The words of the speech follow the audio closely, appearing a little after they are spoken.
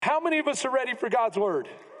How many of us are ready for God's word?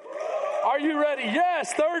 Are you ready?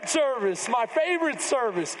 Yes, third service, my favorite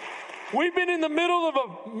service. We've been in the middle of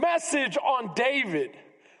a message on David.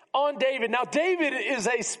 Now, David is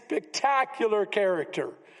a spectacular character.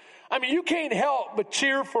 I mean, you can't help but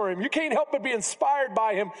cheer for him. You can't help but be inspired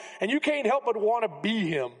by him. And you can't help but want to be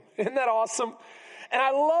him. Isn't that awesome? And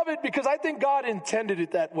I love it because I think God intended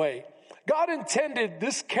it that way. God intended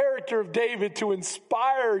this character of David to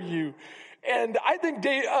inspire you. And I think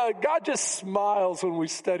God just smiles when we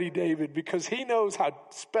study David because he knows how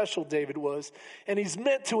special David was. And he's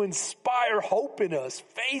meant to inspire hope in us,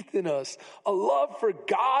 faith in us, a love for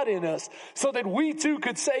God in us, so that we too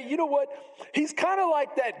could say, you know what? He's kind of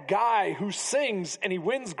like that guy who sings and he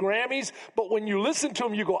wins Grammys, but when you listen to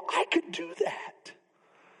him, you go, I could do that.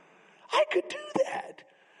 I could do that.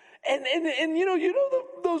 And you know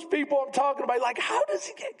those people I'm talking about, like, how does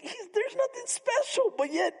he get, there's nothing special,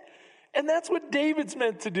 but yet, and that's what David's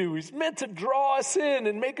meant to do. He's meant to draw us in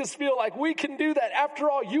and make us feel like we can do that.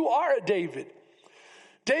 After all, you are a David.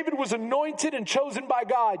 David was anointed and chosen by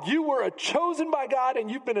God. You were chosen by God,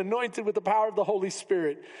 and you've been anointed with the power of the Holy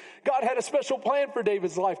Spirit. God had a special plan for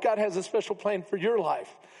David's life. God has a special plan for your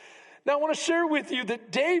life. Now, I want to share with you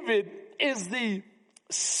that David is the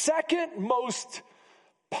second most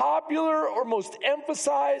popular or most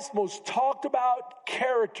emphasized, most talked about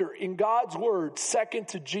character in God's word, second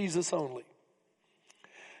to Jesus only.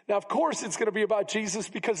 Now, of course, it's going to be about Jesus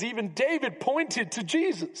because even David pointed to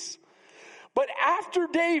Jesus. But after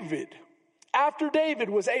David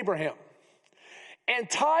was Abraham. And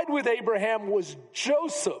tied with Abraham was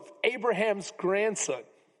Joseph, Abraham's grandson,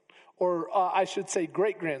 or I should say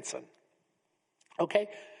great-grandson. Okay?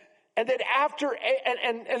 And then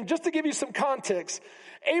and just to give you some context,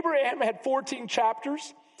 Abraham had 14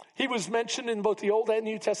 chapters. He was mentioned in both the Old and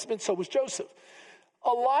New Testament, so was Joseph.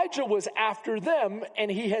 Elijah was after them, and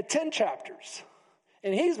he had 10 chapters.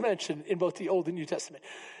 And he's mentioned in both the Old and New Testament.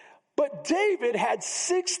 But David had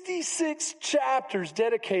 66 chapters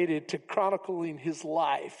dedicated to chronicling his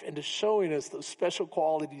life and to showing us those special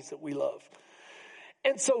qualities that we love.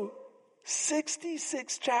 And so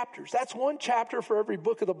 66 chapters. That's one chapter for every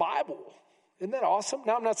book of the Bible. Isn't that awesome?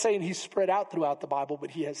 Now, I'm not saying he's spread out throughout the Bible,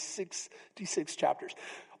 but he has 66 chapters.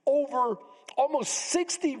 Over almost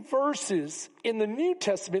 60 verses in the New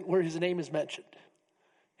Testament where his name is mentioned.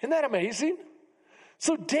 Isn't that amazing?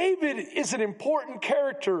 So David is an important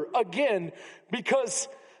character, again, because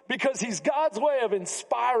he's God's way of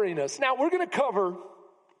inspiring us. Now, we're going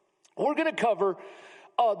to cover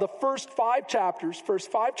the first five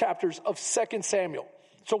chapters of 2 Samuel.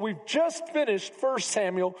 So we've just finished 1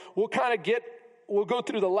 Samuel. We'll go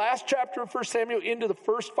through the last chapter of 1 Samuel into the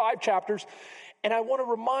first 5 chapters. And I want to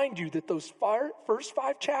remind you that those first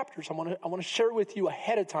 5 chapters, I want to share with you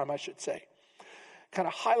ahead of time, I should say. Kind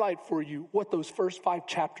of highlight for you what those first 5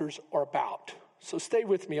 chapters are about. So stay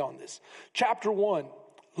with me on this. Chapter 1,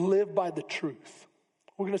 live by the truth.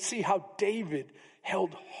 We're going to see how David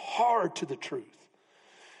held hard to the truth.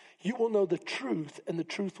 You will know the truth, and the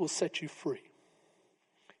truth will set you free.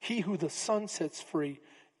 He who the Son sets free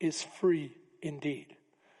is free indeed.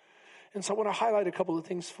 And so I want to highlight a couple of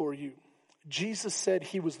things for you. Jesus said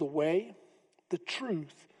he was the way, the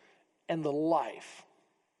truth, and the life.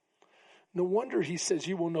 No wonder he says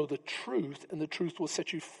you will know the truth, and the truth will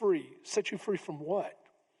set you free. Set you free from what?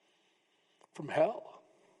 From hell.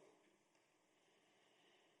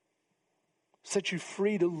 Set you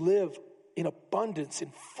free to live in abundance,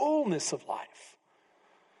 in fullness of life.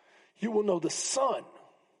 You will know the Son.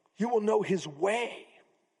 You will know his way.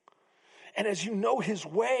 And as you know his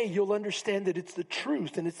way, you'll understand that it's the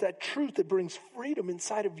truth, and it's that truth that brings freedom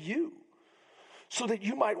inside of you so that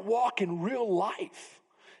you might walk in real life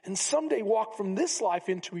and someday walk from this life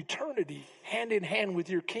into eternity hand in hand with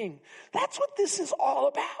your King. That's what this is all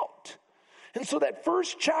about. And so that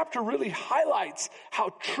first chapter really highlights how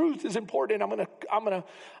truth is important. And I'm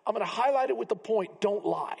gonna highlight it with the point, don't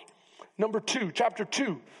lie. Number 2, chapter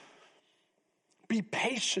 2, be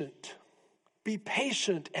patient. Be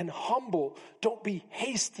patient and humble. Don't be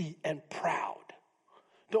hasty and proud.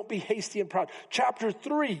 Don't be hasty and proud. Chapter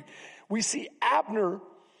 3, we see Abner,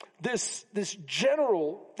 this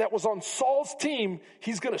general that was on Saul's team.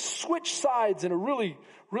 He's going to switch sides in a really,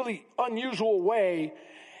 really unusual way.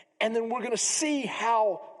 And then we're going to see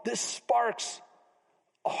how this sparks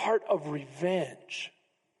a heart of revenge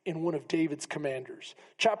in one of David's commanders.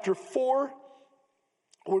 Chapter 4,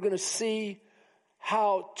 we're going to see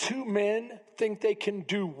how 2 men think they can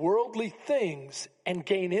do worldly things and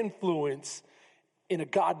gain influence in a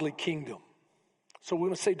godly kingdom. So we're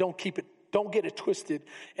going to say don't get it twisted.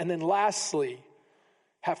 And then lastly,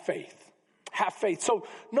 have faith. Have faith. So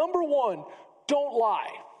number one, don't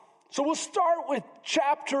lie. So we'll start with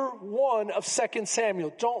chapter 1 of 2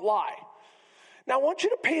 Samuel. Don't lie. Now I want you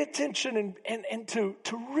to pay attention and to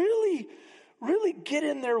really get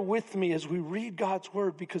in there with me as we read God's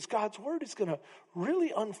word, because God's word is going to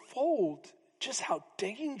really unfold just how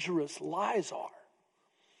dangerous lies are.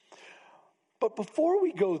 But before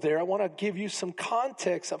we go there, I want to give you some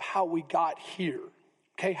context of how we got here.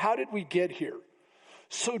 Okay, how did we get here?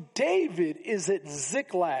 So David is at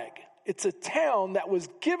Ziklag. It's a town that was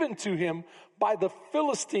given to him by the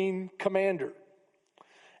Philistine commander,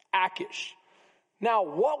 Achish. Now,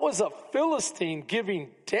 what was a Philistine giving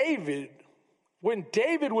David when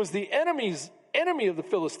David was the enemy of the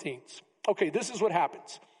Philistines? Okay, this is what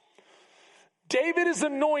happens. David is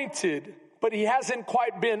anointed, but he hasn't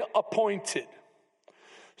quite been appointed.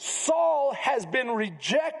 Saul has been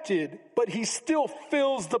rejected, but he still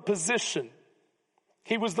fills the position.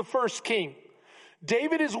 He was the first king.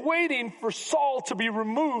 David is waiting for Saul to be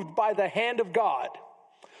removed by the hand of God,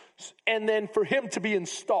 and then for him to be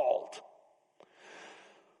installed.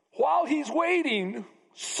 While he's waiting,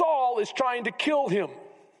 Saul is trying to kill him.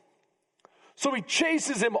 So he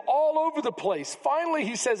chases him all over the place. Finally,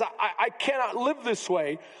 he says, I cannot live this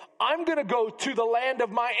way. I'm going to go to the land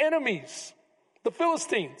of my enemies, the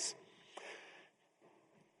Philistines.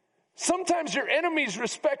 Sometimes your enemies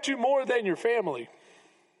respect you more than your family.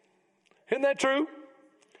 Isn't that true?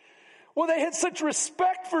 Well, they had such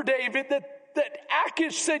respect for David that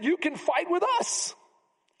Achish said, you can fight with us.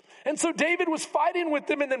 And so David was fighting with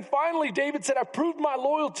them, and then finally David said, I've proved my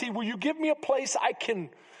loyalty. Will you give me a place I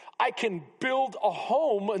can build a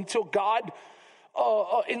home until God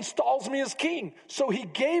installs me as king? So he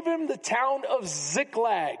gave him the town of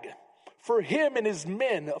Ziklag for him and his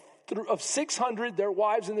men of 600, their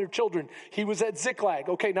wives and their children. He was at Ziklag.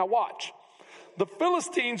 Okay, now watch. The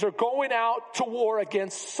Philistines are going out to war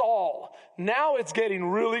against Saul. Now it's getting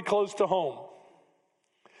really close to home,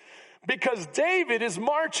 because David is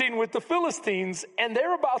marching with the Philistines and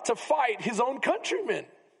they're about to fight his own countrymen.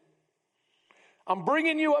 I'm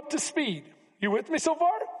bringing you up to speed. You with me so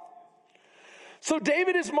far? So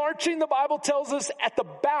David is marching, the Bible tells us, at the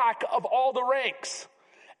back of all the ranks.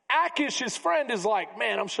 Achish, his friend, is like,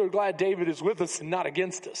 man, I'm so glad David is with us and not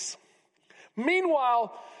against us.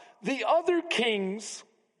 Meanwhile, the other kings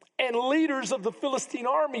and leaders of the Philistine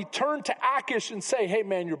army turn to Achish and say, hey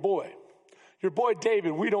man, your boy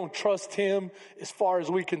David, we don't trust him as far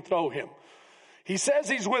as we can throw him. He says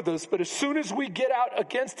he's with us, but as soon as we get out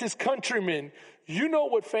against his countrymen, you know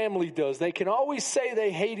what family does. They can always say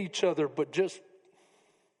they hate each other, but just...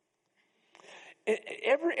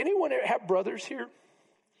 Anyone have brothers here?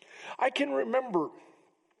 I can remember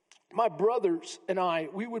my brothers and I,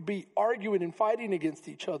 we would be arguing and fighting against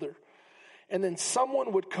each other. And then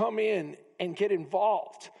someone would come in and get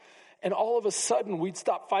involved. And all of a sudden, we'd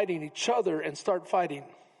stop fighting each other and start fighting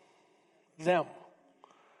them.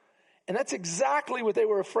 And that's exactly what they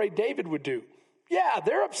were afraid David would do. Yeah,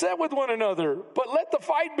 they're upset with one another, but let the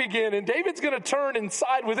fight begin, and David's going to turn and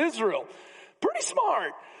side with Israel. Pretty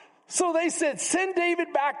smart. So they said, send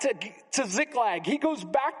David back to Ziklag. He goes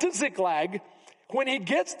back to Ziklag. When he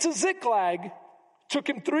gets to Ziklag, took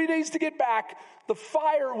him 3 days to get back, the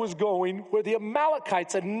fire was going where the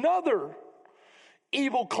Amalekites, another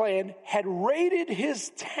evil clan, had raided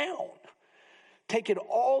his town, taken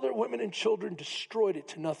all their women and children, destroyed it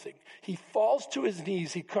to nothing. He falls to his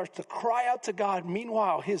knees. He starts to cry out to God.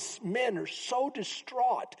 Meanwhile, his men are so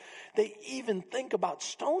distraught, they even think about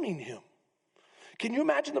stoning him. Can you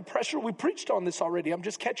imagine the pressure? We preached on this already. I'm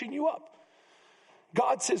just catching you up.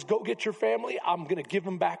 God says, go get your family. I'm going to give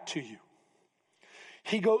them back to you.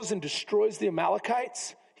 He goes and destroys the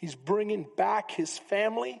Amalekites. He's bringing back his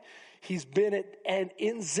family. He's been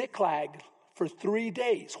in Ziklag for 3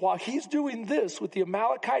 days. While he's doing this with the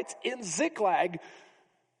Amalekites in Ziklag,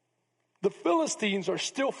 the Philistines are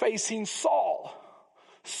still facing Saul.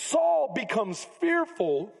 Saul becomes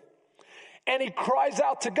fearful and he cries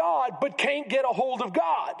out to God, but can't get a hold of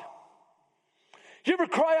God. You ever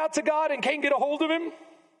cry out to God and can't get a hold of him?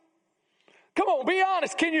 Come on, be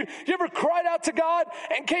honest. You ever cried out to God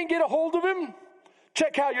and can't get a hold of him?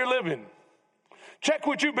 Check how you're living. Check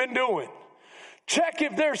what you've been doing. Check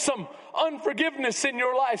if there's some unforgiveness in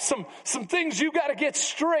your life, some things you got to get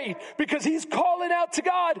straight, because he's calling out to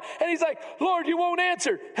God and he's like, Lord, you won't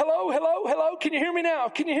answer. Hello, hello, hello. Can you hear me now?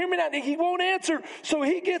 Can you hear me now? He won't answer. So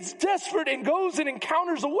he gets desperate and goes and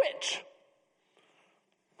encounters a witch.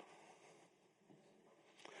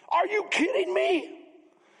 Are you kidding me?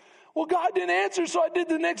 Well, God didn't answer, so I did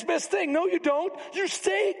the next best thing. No, you don't. You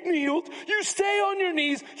stay kneeled. You stay on your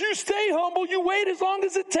knees. You stay humble. You wait as long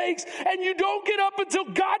as it takes. And you don't get up until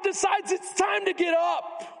God decides it's time to get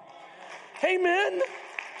up. Amen.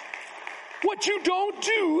 What you don't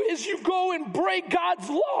do is you go and break God's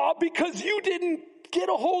law because you didn't get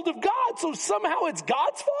a hold of God. So somehow it's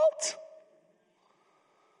God's fault.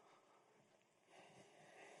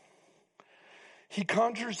 He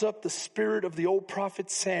conjures up the spirit of the old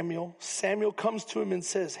prophet Samuel. Samuel comes to him and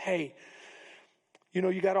says, hey, you know,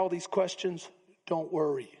 you got all these questions. Don't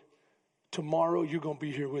worry. Tomorrow you're going to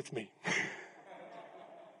be here with me.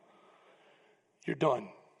 You're done.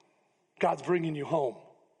 God's bringing you home.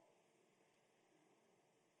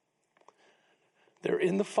 They're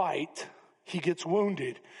in the fight. He gets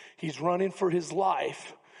wounded. He's running for his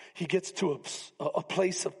life. He gets to a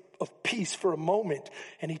place of peace for a moment,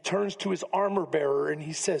 and he turns to his armor bearer and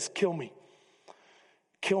he says, kill me.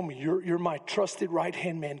 Kill me. You're my trusted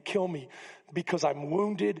right-hand man. Kill me because I'm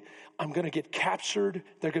wounded. I'm going to get captured.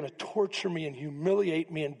 They're going to torture me and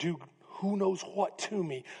humiliate me and do who knows what to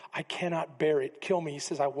me. I cannot bear it. Kill me. He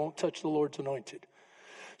says, I won't touch the Lord's anointed.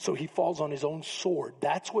 So he falls on his own sword.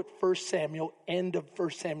 That's what end of 1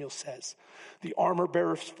 Samuel says. The armor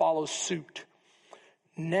bearer follows suit.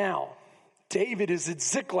 Now, David is at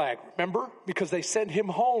Ziklag, remember? Because they sent him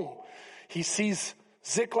home. He sees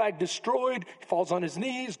Ziklag destroyed. He falls on his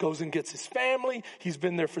knees, goes and gets his family. He's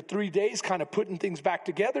been there for 3 days, kind of putting things back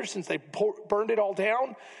together since they burned it all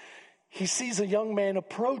down. He sees a young man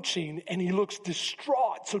approaching and he looks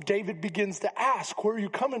distraught. So David begins to ask, where are you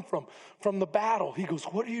coming from? From the battle. He goes,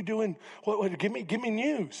 what are you doing? Give me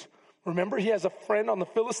news. Remember, he has a friend on the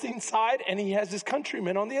Philistine side and he has his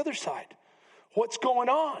countrymen on the other side. What's going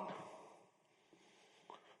on?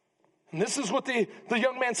 And this is what the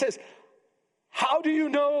young man says. How do you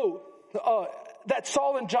know that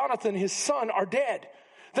Saul and Jonathan, his son, are dead?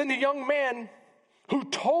 Then the young man who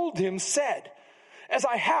told him said, as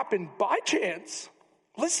I happened by chance,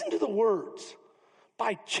 listen to the words.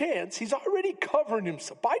 By chance, he's already covering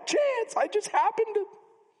himself. By chance, I just happened to.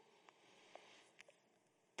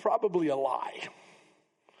 Probably a lie.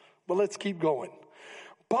 But let's keep going.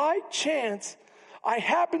 By chance, I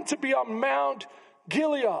happened to be on Mount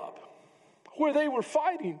Gilead, where they were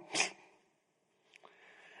fighting.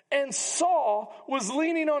 And Saul was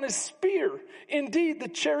leaning on his spear. Indeed, the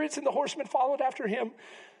chariots and the horsemen followed after him.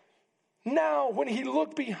 Now, when he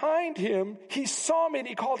looked behind him, he saw me and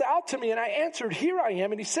he called out to me and I answered, here I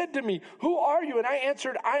am. And he said to me, who are you? And I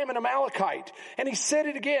answered, I am an Amalekite. And he said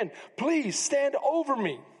it again, please stand over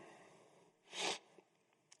me.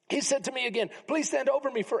 He said to me again, please stand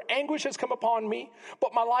over me, for anguish has come upon me,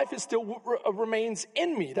 but my life is still remains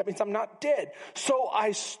in me. That means I'm not dead. So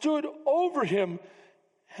I stood over him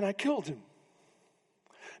and I killed him.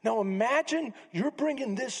 Now imagine you're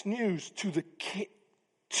bringing this news to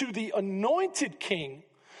the anointed king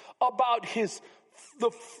about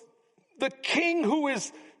the king who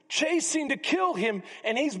is chasing to kill him,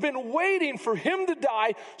 and he's been waiting for him to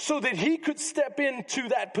die so that he could step into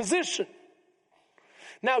that position.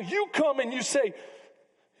 Now you come and you say,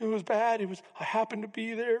 it was bad. I happened to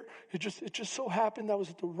be there. It just so happened I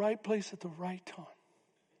was at the right place at the right time.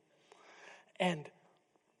 And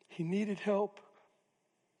he needed help.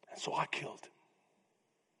 And so I killed him.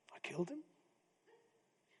 I killed him.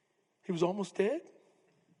 He was almost dead.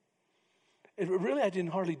 And really, I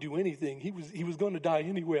didn't hardly do anything. He was going to die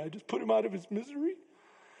anyway. I just put him out of his misery.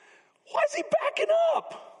 Why is he backing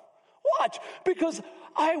up? Watch, because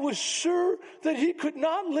I was sure that he could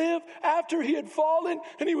not live after he had fallen,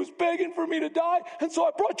 and he was begging for me to die. And so I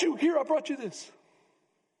brought you this.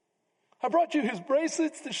 I brought you his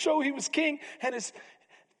bracelets to show he was king, and his.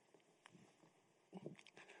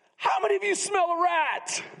 How many of you smell a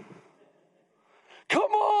rat?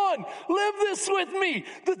 Come on, live this with me.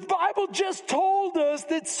 The Bible just told us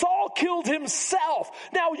that Saul killed himself.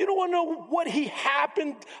 Now, you don't want to know what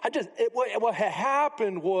happened. What had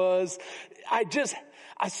happened was,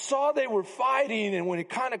 I saw they were fighting, and when it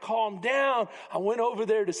kind of calmed down, I went over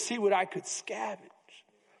there to see what I could scavenge.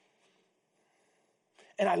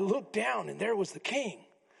 And I looked down, and there was the king.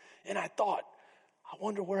 And I thought, I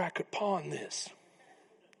wonder where I could pawn this.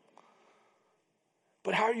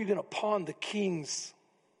 But how are you going to pawn the king's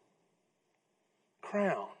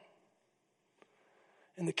crown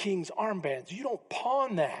and the king's armbands? You don't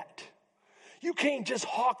pawn that. You can't just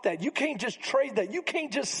hawk that. You can't just trade that. You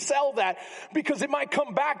can't just sell that because it might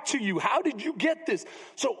come back to you. How did you get this?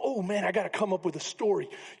 So, oh man, I got to come up with a story.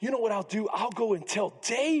 You know what I'll do? I'll go and tell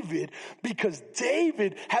David because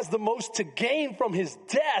David has the most to gain from his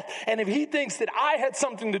death. And if he thinks that I had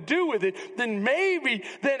something to do with it, then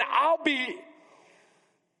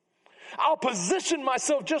I'll position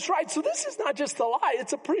myself just right. So this is not just a lie.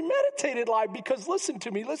 It's a premeditated lie because listen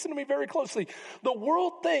to me very closely. The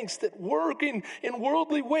world thinks that working in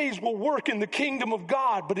worldly ways will work in the kingdom of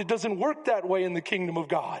God, but it doesn't work that way in the kingdom of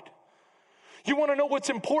God. You want to know what's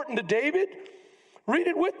important to David? Read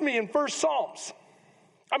it with me in Psalms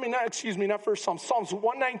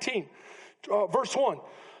 119, verse 1.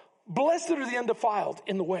 Blessed are the undefiled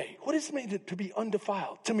in the way. What does it mean to be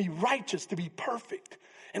undefiled? To be righteous, to be perfect.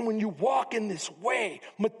 And when you walk in this way,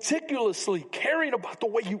 meticulously caring about the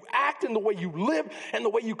way you act and the way you live and the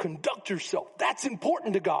way you conduct yourself, that's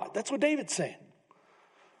important to God. That's what David's saying.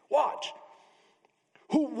 Watch.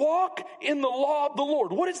 Who walk in the law of the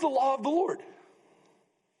Lord. What is the law of the Lord?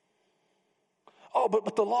 Oh,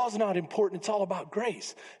 but the law is not important. It's all about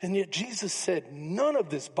grace. And yet Jesus said, none of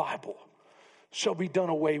this Bible shall be done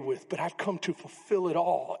away with, but I've come to fulfill it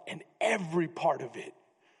all, and every part of it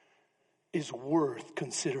is worth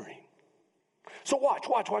considering. So watch,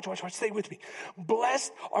 stay with me.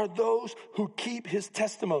 Blessed are those who keep his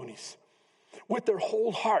testimonies with their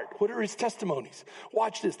whole heart. What are his testimonies?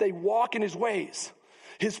 Watch this. They walk in his ways.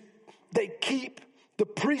 They keep the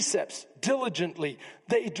precepts diligently.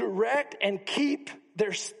 They direct and keep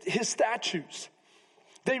his statutes.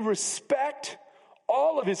 They respect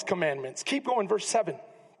all of his commandments. Keep going, verse 7.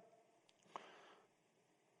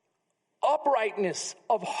 Uprightness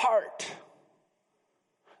of heart.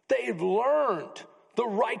 They've learned the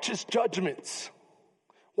righteous judgments.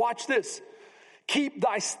 Watch this. Keep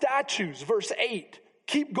thy statutes, verse 8.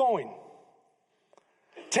 Keep going.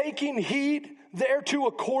 Taking heed thereto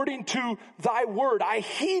according to thy word. I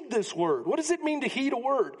heed this word. What does it mean to heed a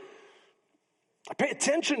word? I pay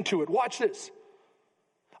attention to it. Watch this.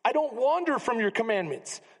 I don't wander from your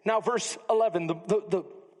commandments. Now, verse 11,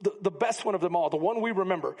 the best one of them all, the one we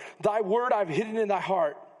remember. Thy word I've hidden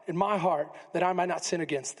in my heart, that I might not sin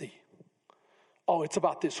against thee. Oh, it's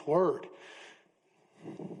about this word.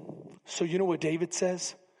 So you know what David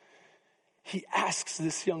says? He asks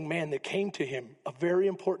this young man that came to him a very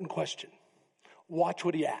important question. Watch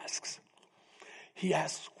what he asks. He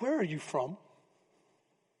asks, where are you from?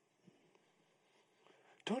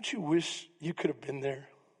 Don't you wish you could have been there?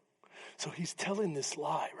 So he's telling this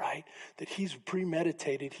lie, right? That he's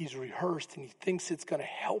premeditated, he's rehearsed, and he thinks it's going to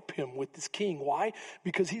help him with this king. Why?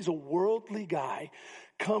 Because he's a worldly guy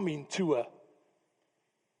coming to a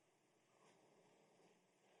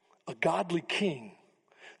godly king,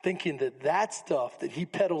 thinking that stuff that he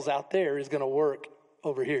peddles out there is going to work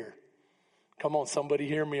over here. Come on, somebody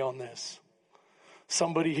hear me on this.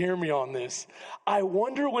 Somebody hear me on this. I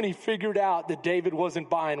wonder when he figured out that David wasn't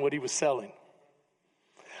buying what he was selling.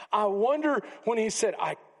 I wonder when he said,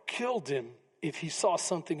 I killed him, if he saw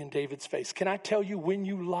something in David's face. Can I tell you, when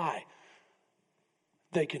you lie,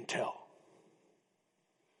 they can tell.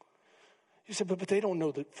 You said, but they don't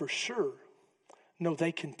know that for sure. No,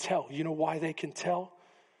 they can tell. You know why they can tell?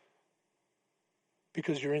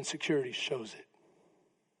 Because your insecurity shows it.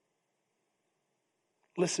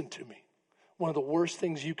 Listen to me. One of the worst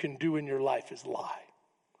things you can do in your life is lie.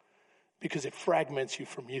 Because it fragments you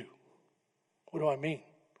from you. What do I mean?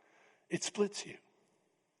 It splits you.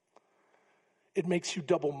 It makes you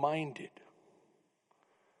double-minded.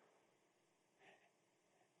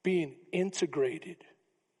 Being integrated,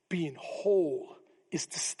 being whole, is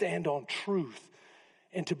to stand on truth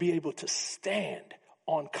and to be able to stand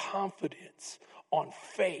on confidence, on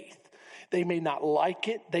faith. They may not like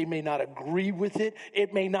it. They may not agree with it.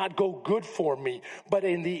 It may not go good for me. But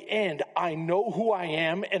in the end, I know who I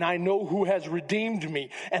am and I know who has redeemed me.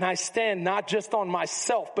 And I stand not just on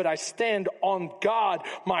myself, but I stand on God,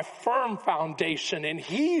 my firm foundation. And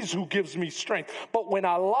He's who gives me strength. But when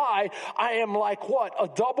I lie, I am like what? A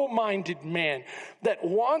double-minded man that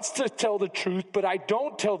wants to tell the truth, but I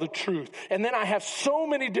don't tell the truth. And then I have so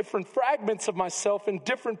many different fragments of myself and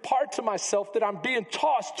different parts of myself that I'm being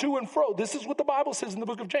tossed to and fro. This is what the Bible says in the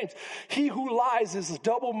book of James. He who lies is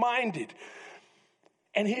double-minded.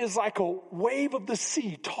 And he is like a wave of the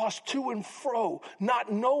sea, tossed to and fro,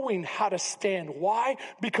 not knowing how to stand. Why?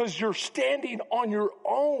 Because you're standing on your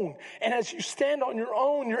own. And as you stand on your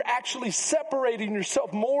own, you're actually separating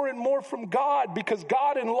yourself more and more from God, because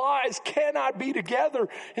God and lies cannot be together.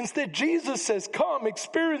 Instead, Jesus says, come,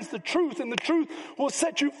 experience the truth, and the truth will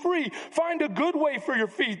set you free. Find a good way for your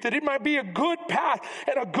feet, that it might be a good path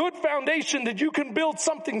and a good foundation, that you can build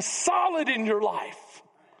something solid in your life.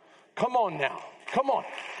 Come on now. Come on.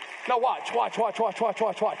 Now watch.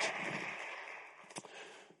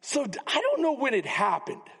 So I don't know when it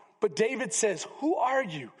happened, but David says, who are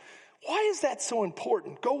you? Why is that so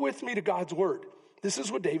important? Go with me to God's word. This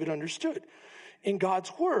is what David understood. In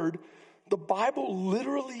God's word, the Bible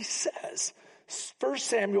literally says, 1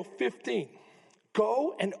 Samuel 15,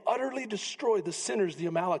 go and utterly destroy the sinners, the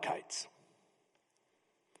Amalekites,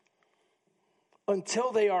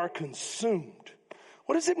 until they are consumed.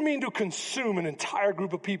 What does it mean to consume an entire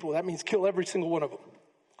group of people? That means kill every single one of them.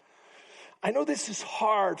 I know this is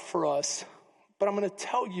hard for us, but I'm going to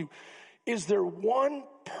tell you, is there one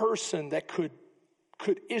person that could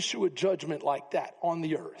issue a judgment like that on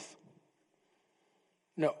the earth?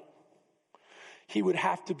 No. He would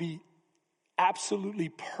have to be absolutely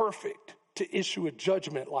perfect to issue a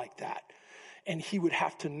judgment like that. And he would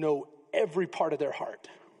have to know every part of their heart.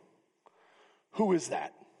 Who is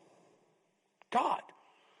that? God.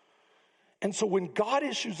 And so when God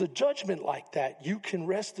issues a judgment like that, you can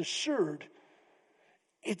rest assured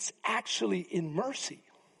it's actually in mercy.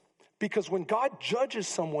 Because when God judges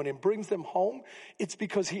someone and brings them home, it's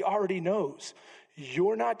because he already knows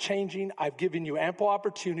you're not changing. I've given you ample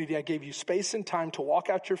opportunity. I gave you space and time to walk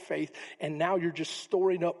out your faith. And now you're just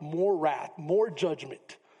storing up more wrath, more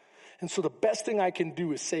judgment. And so the best thing I can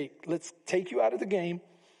do is say, let's take you out of the game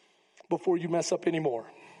before you mess up anymore.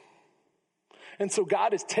 And so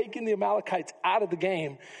God is taking the Amalekites out of the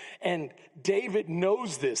game, and David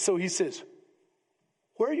knows this. So he says,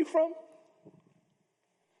 where are you from?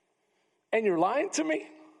 And you're lying to me?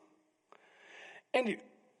 And you,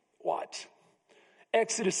 watch.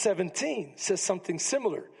 Exodus 17 says something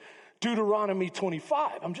similar. Deuteronomy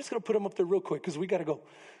 25. I'm just going to put them up there real quick because we got to go.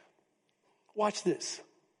 Watch this.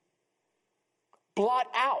 Blot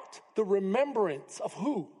out the remembrance of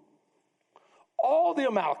who? All the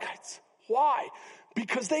Amalekites. Why?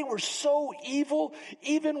 Because they were so evil,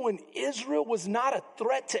 even when Israel was not a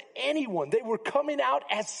threat to anyone. They were coming out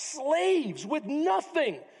as slaves with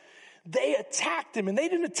nothing. They attacked him, and they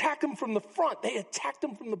didn't attack him from the front. They attacked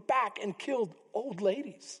him from the back and killed old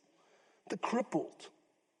ladies, the crippled,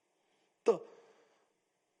 the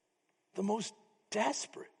most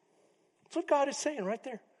desperate. That's what God is saying right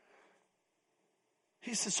there.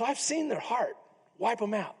 He says, so I've seen their heart. Wipe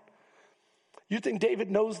them out. You think David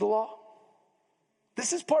knows the law?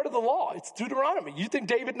 This is part of the law. It's Deuteronomy. You think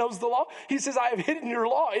David knows the law? He says, I have hidden your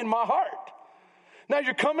law in my heart. Now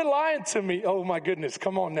you're coming lying to me. Oh my goodness.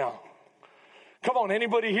 Come on now. Come on.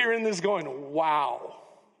 Anybody hearing this going, wow.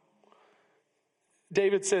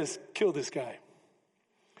 David says, kill this guy.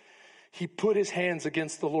 He put his hands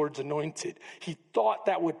against the Lord's anointed. He thought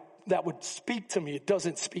that would speak to me. It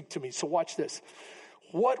doesn't speak to me. So watch this.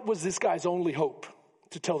 What was this guy's only hope?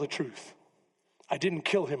 To tell the truth. I didn't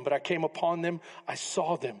kill him, but I came upon them, I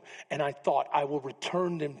saw them, and I thought, I will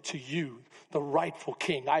return them to you, the rightful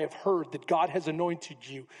king. I have heard that God has anointed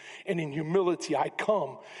you, and in humility I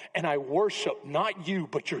come, and I worship not you,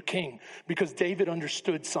 but your king, because David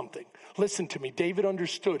understood something. Listen to me, David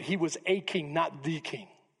understood he was a king, not the king.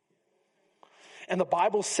 And the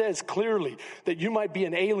Bible says clearly that you might be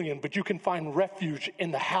an alien, but you can find refuge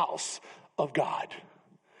in the house of God.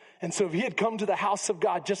 And so if he had come to the house of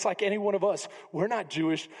God, just like any one of us, we're not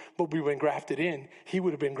Jewish, but we've been grafted in. He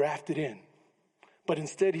would have been grafted in. But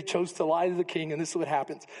instead, he chose to lie to the king, and this is what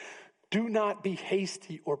happens. Do not be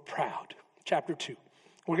hasty or proud. Chapter 2.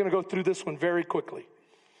 We're going to go through this one very quickly.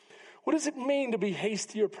 What does it mean to be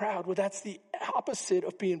hasty or proud? Well, that's the opposite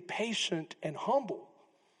of being patient and humble.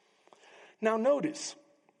 Now notice,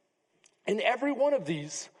 in every one of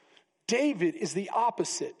these, David is the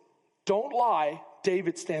opposite. Don't lie.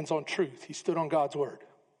 David stands on truth. He stood on God's word.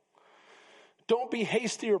 Don't be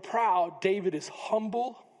hasty or proud. David is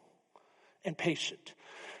humble and patient.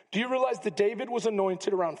 Do you realize that David was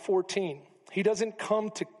anointed around 14? He doesn't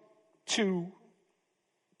come to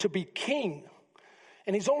be king.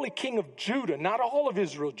 And he's only king of Judah, not all of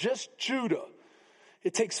Israel, just Judah.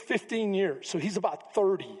 It takes 15 years. So he's about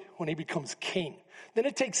 30 when he becomes king. Then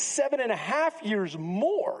it takes 7.5 years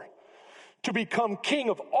more to become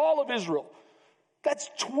king of all of Israel.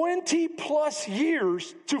 That's 20 plus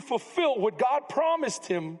years to fulfill what God promised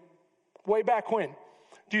him way back when.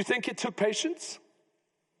 Do you think it took patience?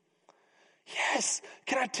 Yes.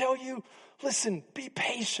 Can I tell you, listen, be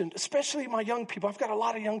patient, especially my young people. I've got a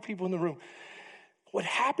lot of young people in the room. What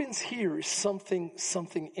happens here is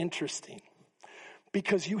something interesting,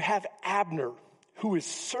 because you have Abner, who is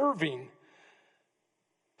serving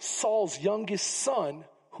Saul's youngest son,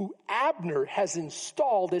 who Abner has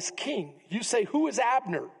installed as king. You say, who is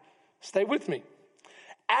Abner? Stay with me.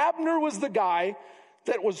 Abner was the guy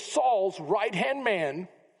that was Saul's right-hand man.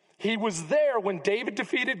 He was there when David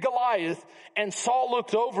defeated Goliath, and Saul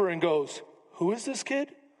looked over and goes, who is this kid?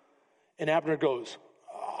 And Abner goes,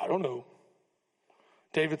 I don't know.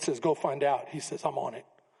 David says, go find out. He says, I'm on it.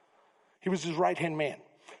 He was his right-hand man.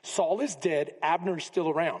 Saul is dead. Abner is still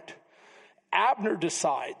around. Abner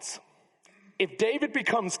decides, if David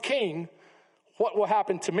becomes king, what will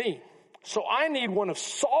happen to me? So I need one of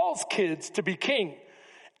Saul's kids to be king.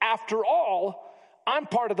 After all, I'm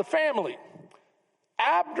part of the family.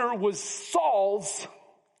 Abner was Saul's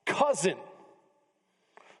cousin.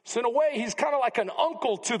 So in a way, he's kind of like an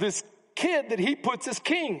uncle to this kid that he puts as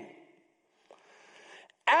king.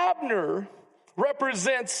 Abner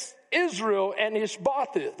represents Israel and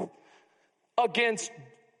Ishbosheth against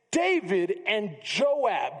David and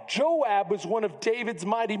Joab. Joab was one of David's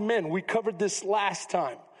mighty men. We covered this last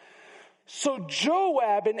time. So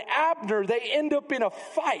Joab and Abner, they end up in a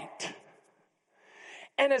fight.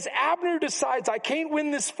 And as Abner decides, I can't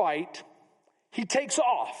win this fight, he takes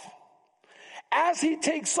off. As he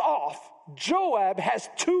takes off, Joab has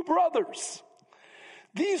two brothers.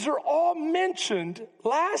 These are all mentioned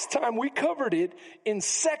last time we covered it in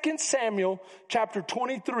 2 Samuel chapter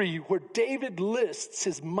 23, where David lists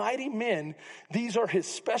his mighty men. These are his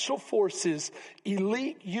special forces,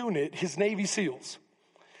 elite unit, his Navy SEALs.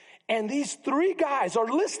 And these three guys are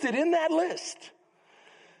listed in that list.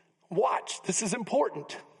 Watch, this is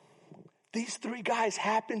important. These three guys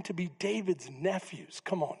happen to be David's nephews.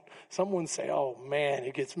 Come on. Someone say, oh man,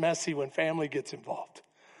 it gets messy when family gets involved.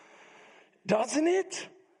 Doesn't it?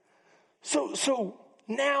 So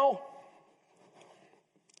now,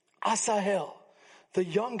 Asahel, the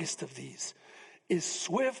youngest of these, is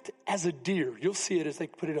swift as a deer. You'll see it as they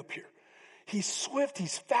put it up here. He's swift,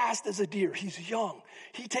 he's fast as a deer. He's young.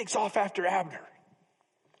 He takes off after Abner.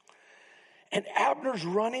 And Abner's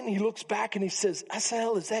running. He looks back and he says,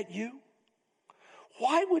 Asahel, is that you?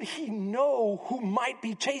 Why would he know who might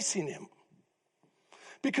be chasing him?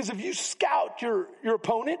 Because if you scout your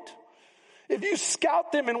opponent, if you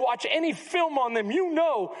scout them and watch any film on them, you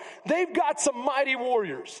know they've got some mighty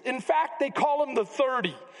warriors. In fact, they call them the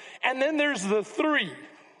 30. And then there's the 3.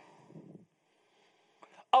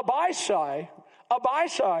 Abishai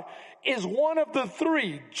is one of the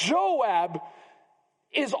 3. Joab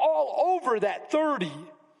is all over that 30.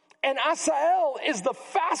 And Asahel is the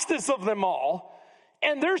fastest of them all.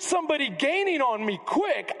 And there's somebody gaining on me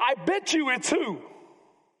quick. I bet you it's who?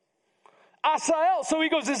 Asahel. So he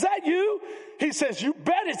goes, is that you? He says, you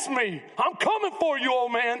bet it's me. I'm coming for you,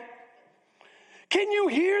 old man. Can you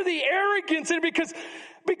hear the arrogance in it?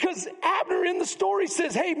 Because Abner in the story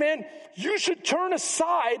says, hey man, you should turn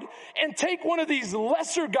aside and take one of these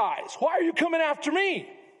lesser guys. Why are you coming after me?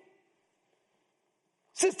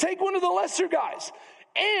 Says, take one of the lesser guys.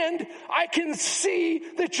 And I can see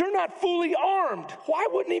that you're not fully armed. Why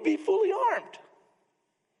wouldn't he be fully armed?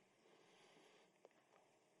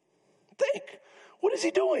 Think, what is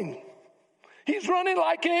he doing? He's running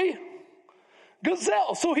like a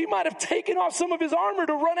gazelle. So he might have taken off some of his armor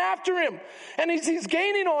to run after him. And as he's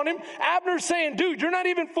gaining on him, Abner's saying, dude, you're not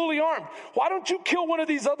even fully armed. Why don't you kill one of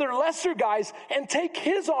these other lesser guys and take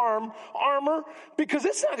his armor? Because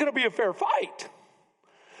it's not going to be a fair fight.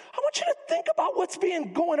 I want you to think about what's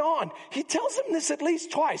going on. He tells him this at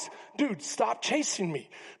least twice. Dude, stop chasing me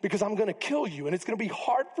because I'm going to kill you. And it's going to be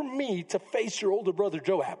hard for me to face your older brother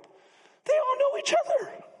Joab. They all know each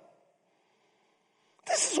other.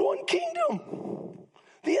 This is one kingdom.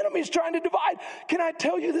 The enemy is trying to divide. Can I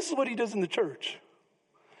tell you, this is what he does in the church.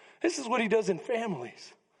 This is what he does in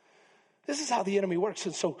families. This is how the enemy works.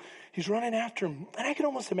 And so he's running after him. And I can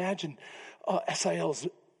almost imagine Asahel's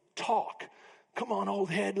talk. Come on, old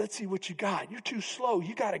head, let's see what you got. You're too slow.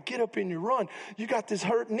 You got to get up in your run. You got this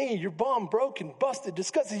hurt knee. Your bum broken, busted,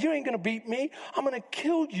 disgusted. You ain't going to beat me. I'm going to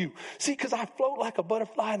kill you. See, because I float like a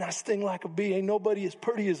butterfly and I sting like a bee. Ain't nobody as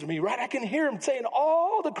pretty as me, right? I can hear him saying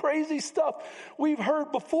all the crazy stuff we've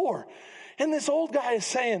heard before. And this old guy is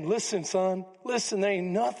saying, listen, son, listen, there ain't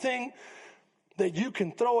nothing that you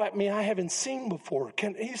can throw at me I haven't seen before.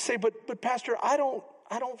 Can he say, but Pastor, I don't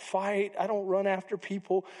fight. I don't run after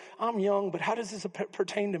people. I'm young, but how does this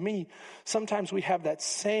pertain to me? Sometimes we have that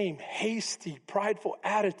same hasty, prideful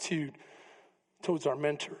attitude towards our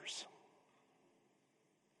mentors.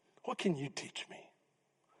 What can you teach me?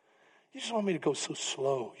 You just want me to go so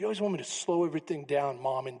slow. You always want me to slow everything down,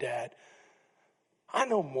 Mom and Dad. I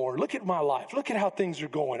know more. Look at my life. Look at how things are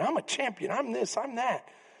going. I'm a champion. I'm this, I'm that.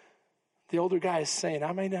 The older guy is saying,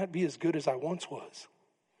 I may not be as good as I once was,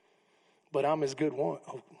 but I'm as good one.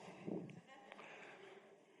 Oh.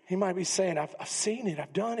 He might be saying, I've seen it.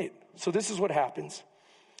 I've done it. So this is what happens.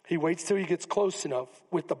 He waits till he gets close enough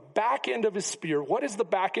with the back end of his spear. What is the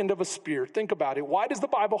back end of a spear? Think about it. Why does the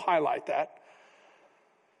Bible highlight that?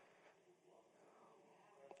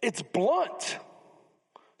 It's blunt.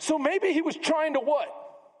 So maybe he was trying to what?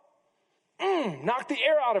 Knock the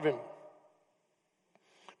air out of him.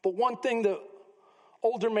 But one thing the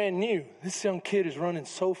older man knew, this young kid is running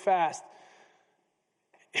so fast,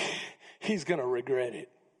 he's going to regret it.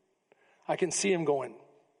 I can see him going,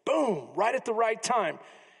 boom, right at the right time,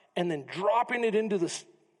 and then dropping it into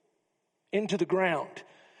the ground.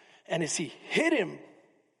 And as he hit him,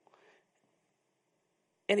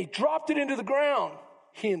 and he dropped it into the ground,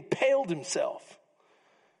 he impaled himself,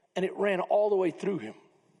 and it ran all the way through him.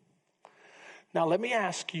 Now let me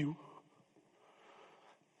ask you,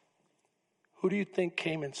 who do you think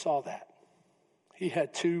came and saw that? He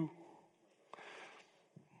had two.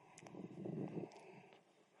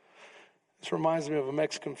 This reminds me of a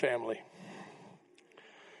Mexican family,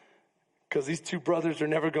 because these two brothers are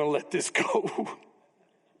never going to let this go.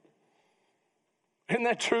 Isn't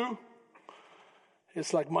that true?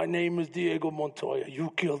 It's like, my name is Diego Montoya.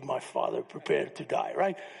 You killed my father, prepare to die,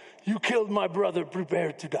 right? You killed my brother,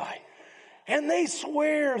 prepare to die. And they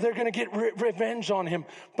swear they're going to get revenge on him.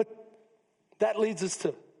 But that leads us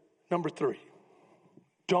to number 3.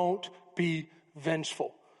 Don't be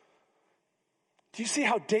vengeful. Do you see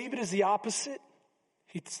how David is the opposite?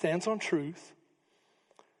 He stands on truth.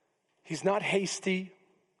 He's not hasty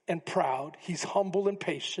and proud. He's humble and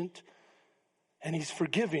patient. And he's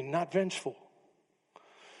forgiving, not vengeful.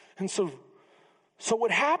 And so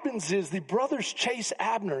what happens is the brothers chase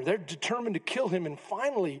Abner. They're determined to kill him. And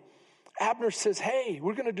finally, Abner says, hey,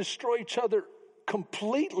 we're going to destroy each other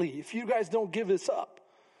completely if you guys don't give this up.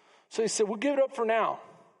 So he said, we'll give it up for now.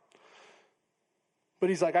 But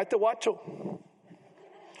he's like, I te watcho.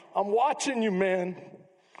 I'm watching you, man.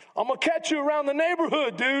 I'm going to catch you around the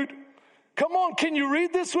neighborhood, dude. Come on, can you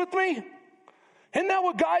read this with me? Isn't that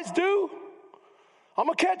what guys do? I'm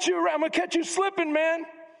going to catch you around. I'm going to catch you slipping, man.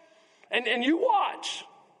 And you watch.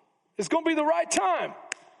 It's going to be the right time.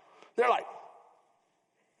 They're like.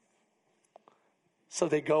 So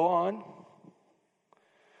they go on.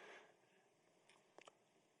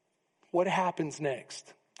 What happens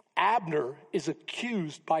next? Abner is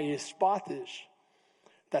accused by Ishbosheth,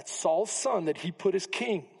 that's Saul's son that he put as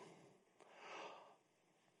king.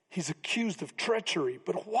 He's accused of treachery.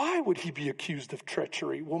 But why would he be accused of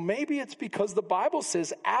treachery? Well, maybe it's because the Bible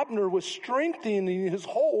says Abner was strengthening his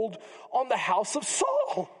hold on the house of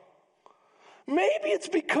Saul. Maybe it's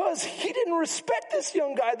because he didn't respect this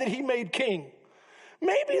young guy that he made king.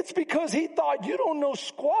 Maybe it's because he thought, you don't know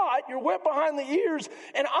squat, you're wet behind the ears,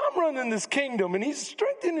 and I'm running this kingdom. And he's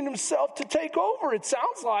strengthening himself to take over, it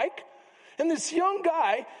sounds like. And this young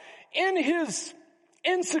guy, in his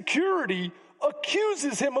insecurity,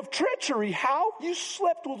 accuses him of treachery. How? You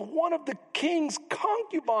slept with one of the king's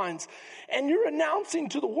concubines, and you're announcing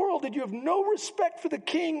to the world that you have no respect for the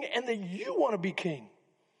king and that you want to be king.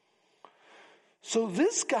 So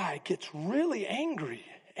this guy gets really angry,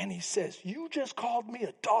 and he says, you just called me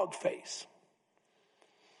a dog face.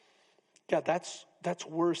 Yeah, that's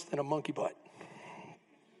worse than a monkey butt.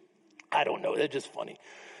 I don't know, they're just funny.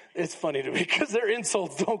 It's funny to me because their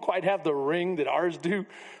insults don't quite have the ring that ours do.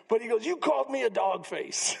 But he goes, you called me a dog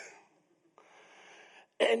face.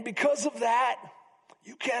 And because of that,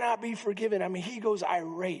 you cannot be forgiven. I mean, he goes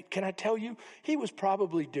irate. Can I tell you, he was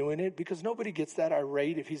probably doing it because nobody gets that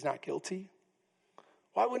irate if he's not guilty.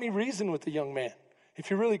 Why wouldn't he reason with the young man? If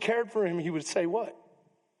he really cared for him, he would say what?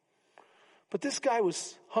 But this guy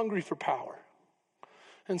was hungry for power.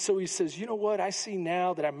 And so he says, you know what? I see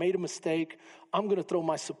now that I made a mistake. I'm going to throw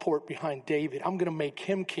my support behind David. I'm going to make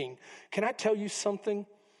him king. Can I tell you something?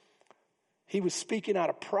 He was speaking out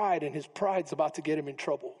of pride, and his pride's about to get him in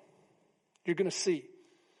trouble. You're going to see.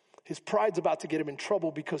 His pride's about to get him in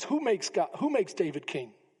trouble because who makes David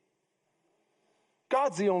king?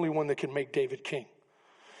 God's the only one that can make David king.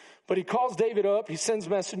 But he calls David up. He sends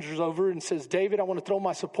messengers over and says, David, I want to throw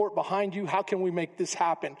my support behind you. How can we make this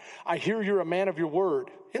happen? I hear you're a man of your word.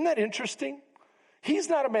 Isn't that interesting? He's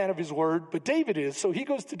not a man of his word, but David is. So he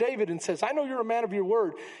goes to David and says, I know you're a man of your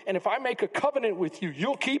word. And if I make a covenant with you,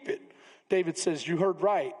 you'll keep it. David says, you heard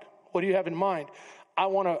right. What do you have in mind? I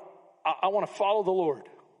want to follow the Lord.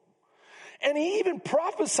 And he even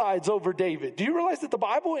prophesies over David. Do you realize that the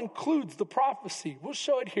Bible includes the prophecy? We'll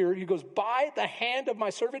show it here. He goes, by the hand of my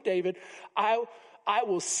servant David, I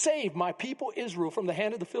will save my people Israel from the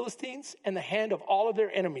hand of the Philistines and the hand of all of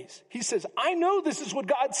their enemies. He says, I know this is what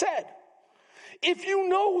God said. If you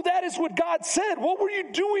know that is what God said, what were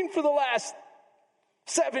you doing for the last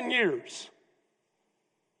 7 years?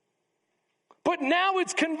 But now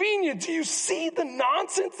it's convenient. Do you see the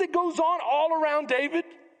nonsense that goes on all around David?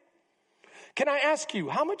 Can I ask you,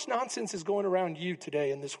 how much nonsense is going around you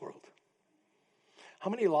today in this world?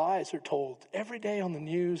 How many lies are told every day on the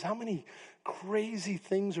news? How many crazy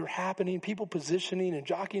things are happening? People positioning and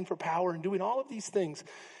jockeying for power and doing all of these things.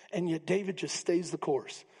 And yet David just stays the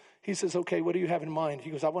course. He says, okay, what do you have in mind?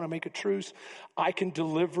 He goes, I want to make a truce. I can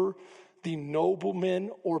deliver the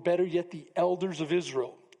noblemen, or better yet, the elders of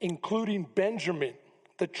Israel, including Benjamin,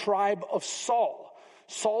 the tribe of Saul.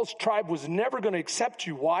 Saul's tribe was never going to accept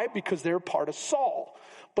you. Why? Because they're part of Saul.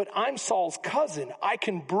 But I'm Saul's cousin. I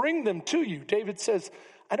can bring them to you. David says,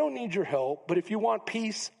 I don't need your help, but if you want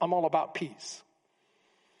peace, I'm all about peace.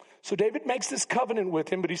 So David makes this covenant with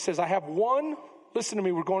him, but he says, I have one, listen to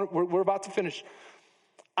me, we're about to finish.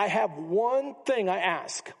 I have one thing I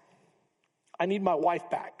ask. I need my wife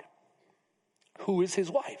back. Who is his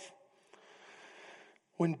wife?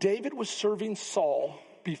 When David was serving Saul,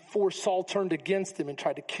 before Saul turned against him and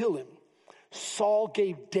tried to kill him, Saul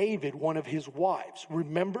gave David one of his wives.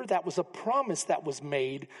 Remember, that was a promise that was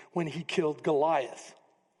made when he killed Goliath.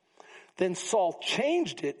 Then Saul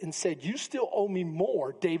changed it and said, you still owe me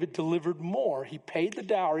more. David delivered more. He paid the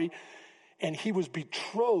dowry, and he was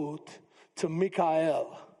betrothed to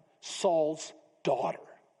Michal, Saul's daughter.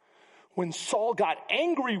 When Saul got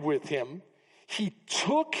angry with him, he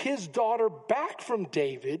took his daughter back from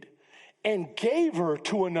David and gave her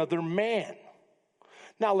to another man.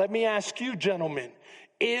 Now, let me ask you, gentlemen,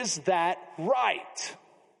 is that right?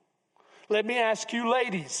 Let me ask you,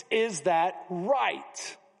 ladies, is that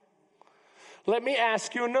right? Let me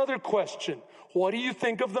ask you another question. What do you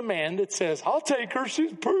think of the man that says, I'll take her,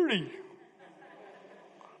 she's pretty?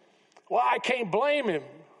 Well, I can't blame him.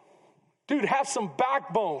 Dude, have some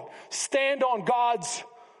backbone. Stand on God's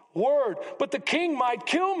word. But the king might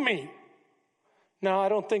kill me. Now, I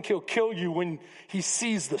don't think he'll kill you when he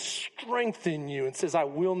sees the strength in you and says, I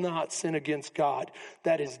will not sin against God.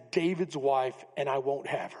 That is David's wife, and I won't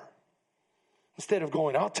have her. Instead of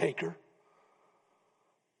going, I'll take her.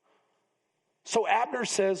 So Abner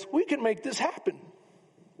says, we can make this happen.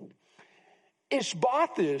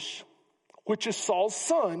 Ishbosheth, which is Saul's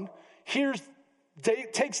son,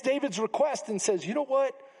 takes David's request and says, you know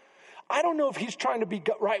what? I don't know if he's trying to be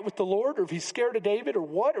right with the Lord, or if he's scared of David, or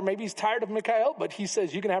what, or maybe he's tired of Michal, but he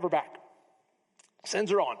says, you can have her back.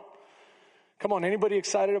 Sends her on. Come on, anybody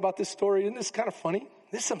excited about this story? Isn't this kind of funny?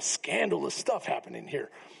 There's some scandalous stuff happening here.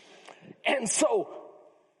 And so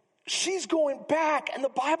she's going back, and the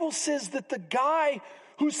Bible says that the guy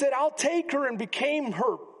who said, I'll take her, and became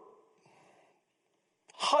her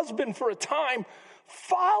husband for a time,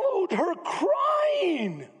 followed her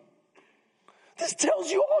crying. This tells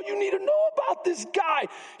you all you need to know about this guy.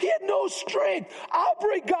 He had no strength. I'll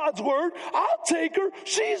break God's word. I'll take her.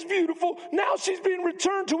 She's beautiful. Now she's being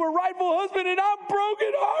returned to her rightful husband, and I'm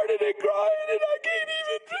brokenhearted and crying, and I can't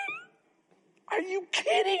even. Are you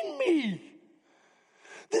kidding me?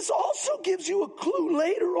 This also gives you a clue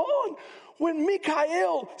later on when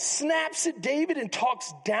Michal snaps at David and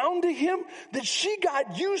talks down to him, that she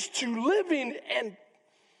got used to living and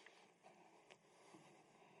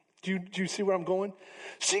Do you see where I'm going?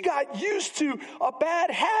 She got used to a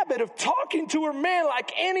bad habit of talking to her man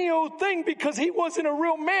like any old thing because he wasn't a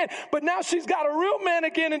real man. But now she's got a real man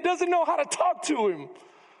again and doesn't know how to talk to him.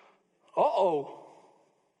 Uh-oh.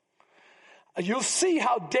 You'll see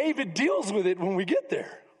how David deals with it when we get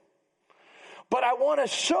there. But I want to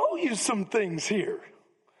show you some things here.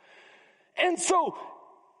 And so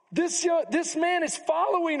this man is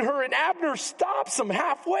following her, and Abner stops him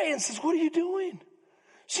halfway and says, what are you doing?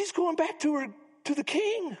 She's going back to the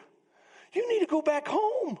king. You need to go back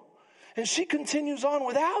home. And she continues on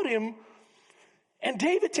without him. And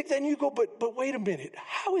David takes that, and you go, but wait a minute.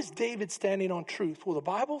 How is David standing on truth? Well, the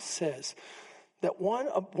Bible says that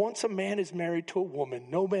once a man is married to a woman,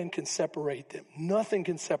 no man can separate them. Nothing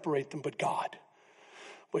can separate them but God.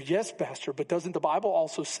 Well, yes, Pastor, but doesn't the Bible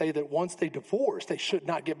also say that once they divorce, they should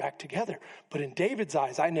not get back together? But in David's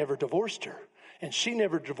eyes, I never divorced her, and she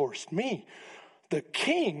never divorced me. The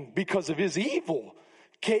king, because of his evil,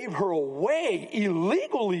 gave her away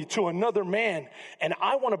illegally to another man, and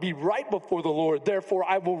I want to be right before the Lord. Therefore,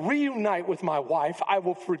 I will reunite with my wife. I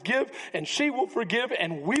will forgive, and she will forgive,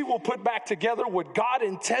 and we will put back together what God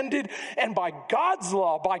intended. And by God's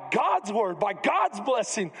law, by God's word, by God's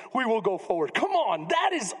blessing, we will go forward. Come on,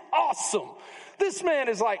 that is awesome. This man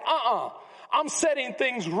is like, I'm setting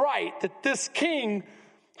things right that this king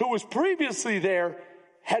who was previously there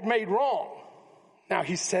had made wrong. Now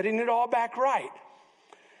he's setting it all back right.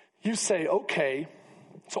 You say, okay,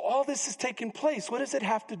 so all this is taking place. What does it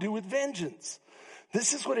have to do with vengeance?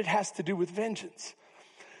 This is what it has to do with vengeance.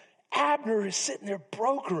 Abner is sitting there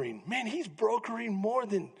brokering. Man, he's brokering more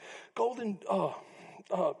than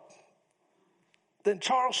than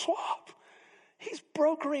Charles Schwab. He's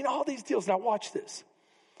brokering all these deals. Now watch this.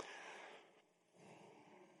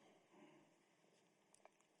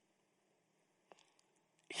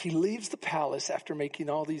 He leaves the palace after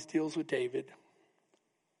making all these deals with David.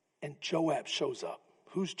 And Joab shows up.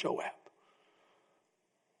 Who's Joab?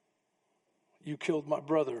 You killed my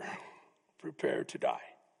brother. Prepare to die.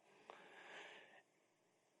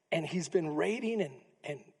 And he's been raiding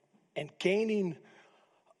and gaining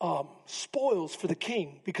spoils for the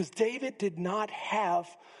king because David did not have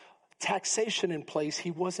taxation in place.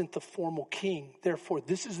 He wasn't the formal king. Therefore,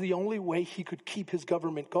 this is the only way he could keep his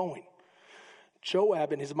government going.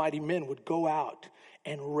 Joab and his mighty men would go out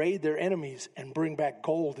and raid their enemies and bring back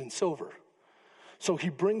gold and silver. So he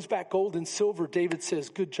brings back gold and silver. David says,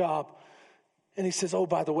 good job. And he says, oh,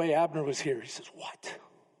 by the way, Abner was here. He says, what?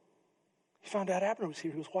 He found out Abner was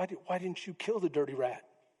here. He goes, why didn't you kill the dirty rat?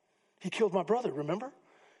 He killed my brother, remember?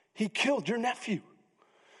 He killed your nephew.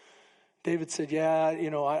 David said, yeah,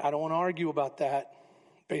 I don't want to argue about that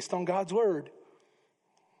based on God's word.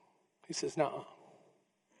 He says, no,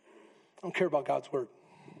 I don't care about God's word.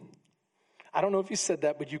 I don't know if he said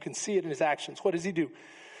that, but you can see it in his actions. What does he do?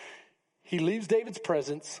 He leaves David's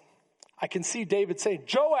presence. I can see David saying,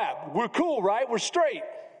 Joab, we're cool, right? We're straight.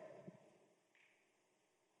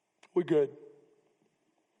 We're good.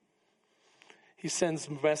 He sends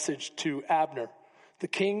a message to Abner. The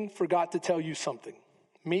king forgot to tell you something.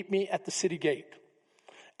 Meet me at the city gate.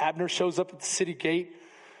 Abner shows up at the city gate.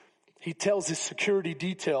 He tells his security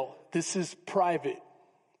detail, this is private.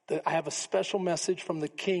 I have a special message from the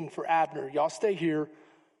king for Abner. Y'all stay here.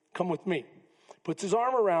 Come with me. Puts his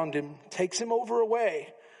arm around him, takes him over a way.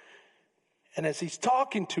 And as he's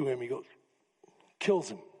talking to him, he goes, kills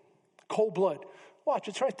him. Cold blood. Watch,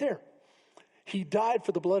 it's right there. He died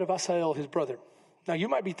for the blood of Asael, his brother. Now you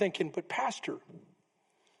might be thinking, but pastor,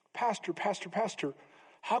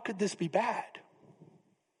 how could this be bad?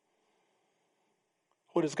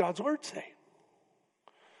 What does God's word say?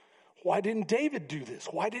 Why didn't David do this?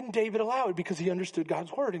 Why didn't David allow it? Because he understood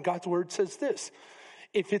God's word. And God's word says this.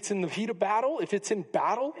 If it's in the heat of battle, if it's in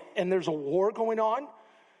battle and there's a war going on,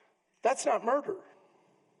 that's not murder.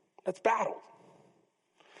 That's battle.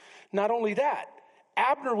 Not only that,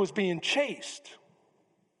 Abner was being chased.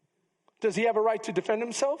 Does he have a right to defend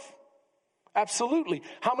himself? Absolutely.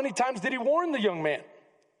 How many times did he warn the young man?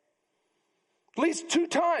 At least 2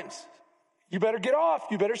 times. You better get off.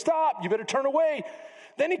 You better stop. You better turn away.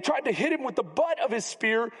 Then he tried to hit him with the butt of his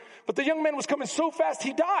spear, but the young man was coming so fast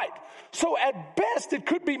he died. So at best, it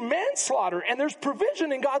could be manslaughter, and there's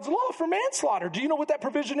provision in God's law for manslaughter. Do you know what that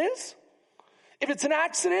provision is? If it's an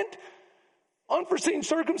accident, unforeseen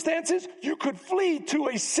circumstances, you could flee to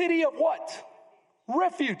a city of what?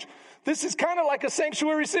 Refuge. This is kind of like a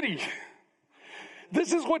sanctuary city.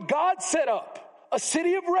 This is what God set up, a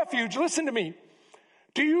city of refuge. Listen to me.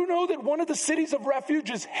 Do you know that one of the cities of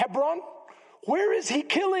refuge is Hebron? Where is he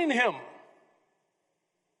killing him?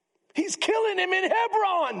 He's killing him in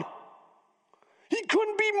Hebron. He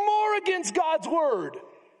couldn't be more against God's word.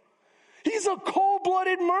 He's a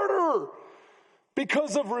cold-blooded murderer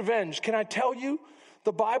because of revenge. Can I tell you?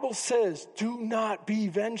 The Bible says, do not be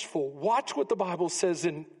vengeful. Watch what the Bible says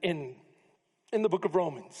in the book of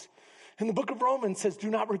Romans. In the book of Romans it says,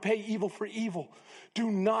 do not repay evil for evil.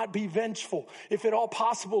 Do not be vengeful. If at all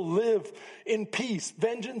possible, live in peace.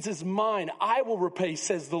 Vengeance is mine. I will repay,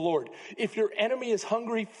 says the Lord. If your enemy is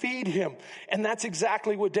hungry, feed him. And that's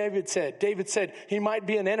exactly what David said. David said, he might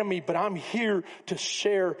be an enemy, but I'm here to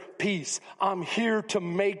share peace. I'm here to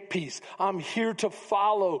make peace. I'm here to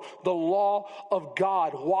follow the law of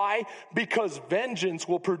God. Why? Because vengeance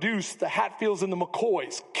will produce the Hatfields and the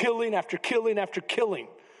McCoys, killing after killing after killing.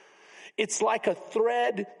 It's like a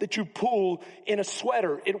thread that you pull in a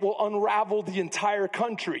sweater. It will unravel the entire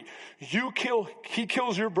country. He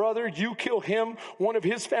kills your brother, you kill him, one of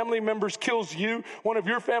his family members kills you, one of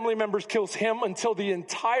your family members kills him, until the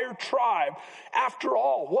entire tribe. After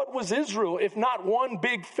all, what was Israel if not one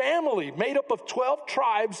big family made up of 12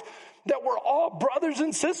 tribes that were all brothers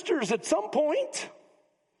and sisters at some point?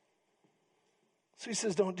 So he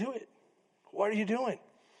says, don't do it. What are you doing?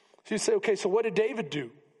 So you say, okay, so what did David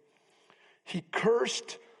do? He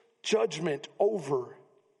cursed judgment over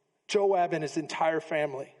Joab and his entire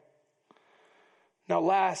family. Now,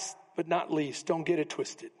 last but not least, don't get it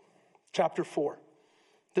twisted. Chapter 4.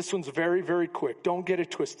 This one's very, very quick. Don't get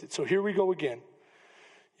it twisted. So here we go again.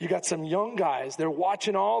 You got some young guys. They're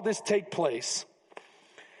watching all this take place.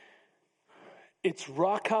 It's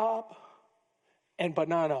Rechab and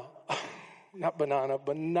Banana. Not banana,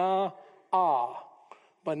 Banaa.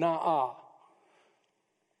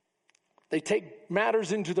 They take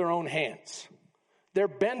matters into their own hands. They're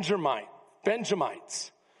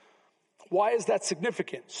Benjamites. Why is that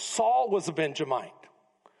significant? Saul was a Benjamite.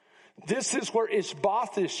 This is where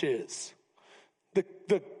Ishbosheth is.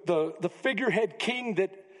 The figurehead king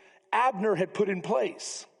that Abner had put in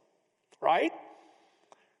place. Right?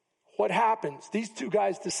 What happens? These two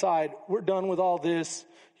guys decide, we're done with all this.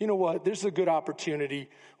 You know what? There's a good opportunity.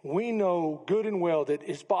 We know good and well that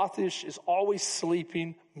Ishbosheth is always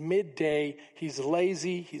sleeping midday. He's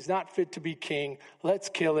lazy. He's not fit to be king. Let's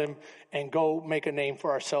kill him and go make a name for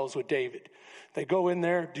ourselves with David. They go in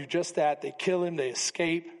there, do just that. They kill him. They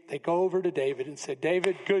escape. They go over to David and say,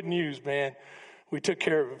 David, good news, man. We took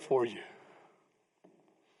care of it for you.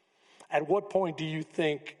 At what point do you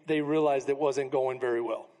think they realized it wasn't going very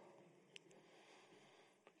well?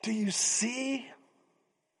 Do you see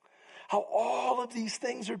how all of these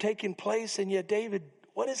things are taking place, and yet David,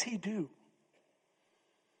 what does he do?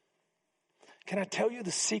 Can I tell you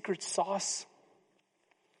the secret sauce?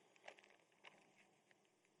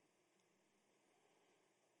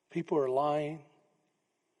 People are lying.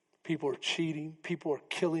 People are cheating. People are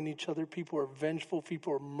killing each other. People are vengeful.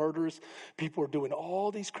 People are murderous. People are doing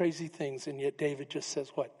all these crazy things, and yet David just says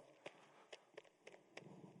what?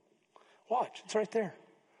 Watch, it's right there.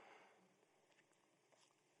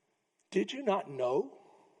 Did you not know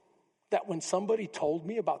that when somebody told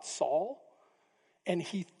me about Saul and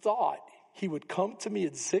he thought he would come to me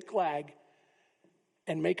at Ziklag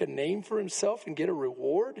and make a name for himself and get a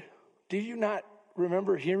reward? Do you not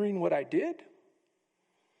remember hearing what I did?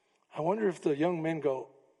 I wonder if the young men go,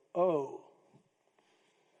 oh,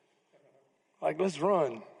 like, let's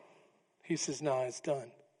run. He says, no, it's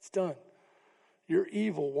done. It's done. Your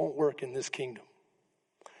evil won't work in this kingdom.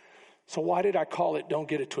 So why did I call it Don't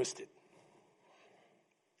Get It Twisted?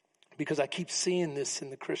 Because I keep seeing this in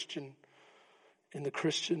the Christian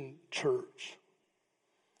church.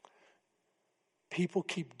 People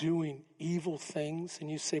keep doing evil things, and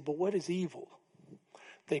you say, but what is evil?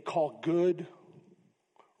 They call good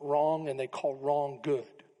wrong, and they call wrong good.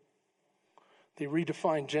 They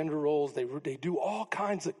redefine gender roles. They do all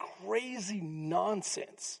kinds of crazy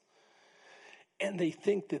nonsense. And they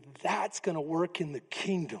think that that's going to work in the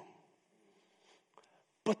kingdom.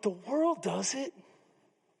 But the world does it.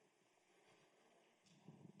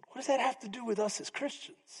 What does that have to do with us as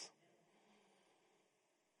Christians?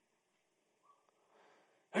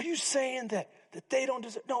 Are you saying that they don't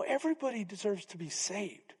deserve? No, everybody deserves to be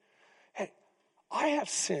saved. Hey, I have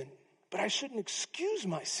sin, but I shouldn't excuse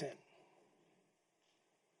my sin.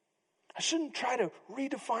 I shouldn't try to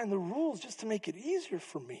redefine the rules just to make it easier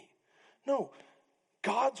for me. No,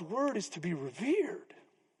 God's word is to be revered.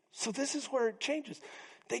 So this is where it changes.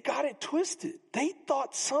 They got it twisted. They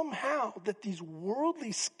thought somehow that these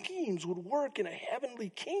worldly schemes would work in a heavenly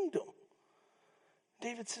kingdom.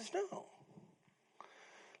 David says, no.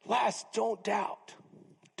 Last, don't doubt.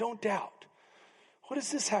 Don't doubt. What does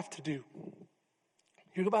this have to do?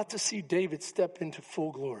 You're about to see David step into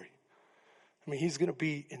full glory. I mean, he's going to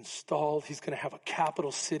be installed. He's going to have a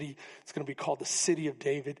capital city. It's going to be called the City of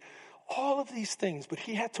David. All of these things, but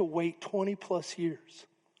he had to wait 20 plus years,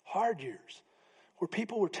 hard years, where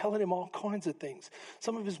people were telling him all kinds of things.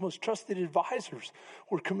 Some of his most trusted advisors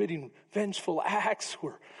were committing vengeful acts,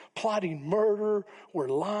 were plotting murder, were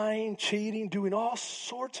lying, cheating, doing all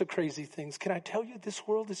sorts of crazy things. Can I tell you, this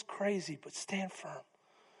world is crazy, but stand firm.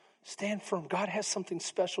 Stand firm. God has something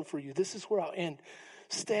special for you. This is where I'll end.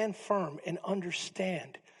 Stand firm and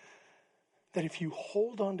understand that if you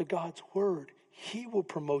hold on to God's word, he will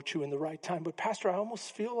promote you in the right time. But Pastor, I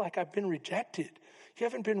almost feel like I've been rejected. You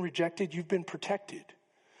haven't been rejected, you've been protected.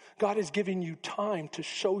 God is giving you time to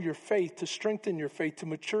show your faith, to strengthen your faith, to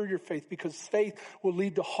mature your faith, because faith will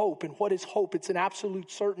lead to hope. And what is hope? It's an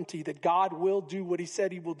absolute certainty that God will do what he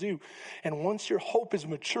said he will do. And once your hope is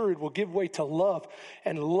mature, it will give way to love.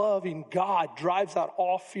 And loving God drives out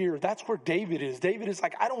all fear. That's where David is. David is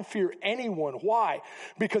like, I don't fear anyone. Why?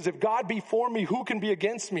 Because if God be for me, who can be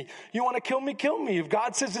against me? You want to kill me? Kill me. If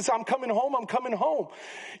God says this, I'm coming home, I'm coming home.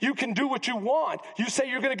 You can do what you want. You say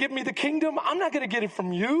you're going to give me the kingdom, I'm not going to get it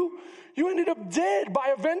from you. You ended up dead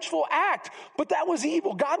by a vengeful act, but that was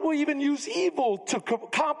evil. God will even use evil to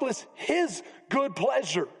accomplish his good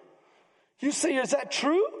pleasure. You say, is that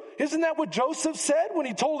true? Isn't that what Joseph said when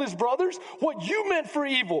he told his brothers? What you meant for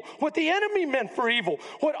evil, what the enemy meant for evil,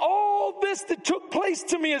 what all this that took place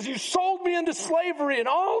to me as you sold me into slavery and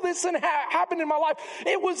all this happened in my life,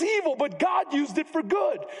 it was evil, but God used it for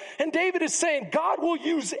good. And David is saying, God will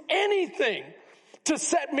use anything to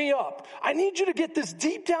set me up. I need you to get this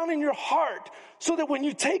deep down in your heart so that when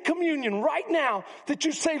you take communion right now, that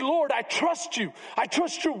you say, Lord, I trust you. I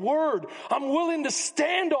trust your word. I'm willing to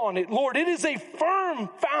stand on it, Lord. It is a firm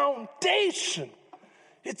foundation.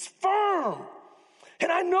 It's firm.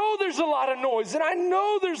 And I know there's a lot of noise, and I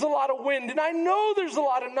know there's a lot of wind, and I know there's a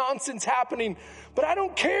lot of nonsense happening, but I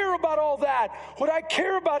don't care about all that. What I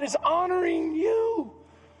care about is honoring you,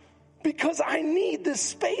 because I need this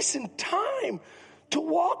space and time to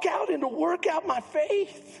walk out and to work out my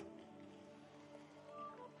faith.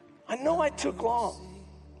 I know I took long,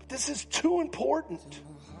 but this is too important.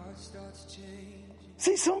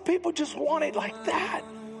 See, some people just want it like that,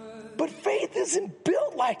 but faith isn't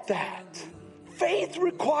built like that. Faith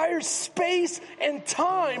requires space and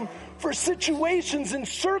time for situations and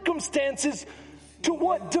circumstances to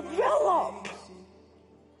what? Develop.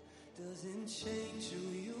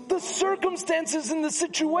 The circumstances and the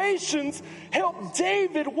situations help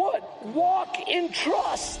David what? Walk in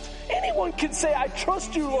trust. Anyone can say, I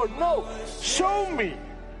trust you, Lord. No, show me.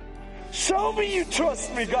 Show me you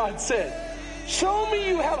trust me, God said. Show me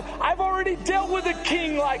you have. I've already dealt with a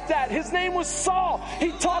king like that. His name was Saul.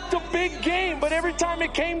 He talked a big game, but every time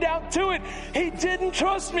it came down to it, he didn't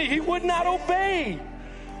trust me. He would not obey.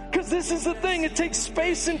 Because this is the thing, it takes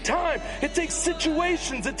space and time. It takes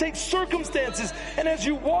situations, it takes circumstances. And as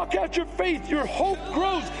you walk out your faith, your hope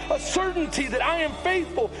grows, a certainty that I am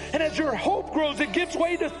faithful. And as your hope grows, it gives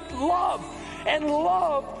way to love. And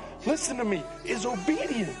love, listen to me, is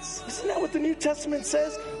obedience. Isn't that what the New Testament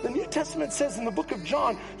says? The New Testament says in the book of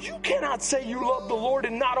John, you cannot say you love the Lord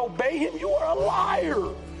and not obey him. You are a liar.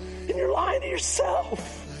 And you're lying to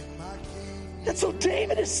yourself. And so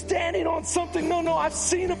David is standing on something. No, I've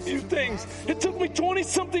seen a few things. It took me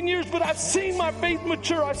 20-something years, but I've seen my faith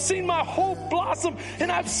mature. I've seen my hope blossom.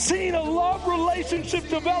 And I've seen a love relationship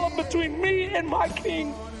develop between me and my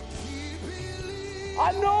King.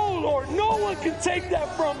 I know, Lord, no one can take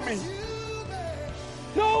that from me.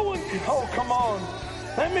 No one can. Oh, come on.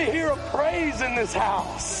 Let me hear a praise in this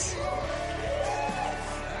house.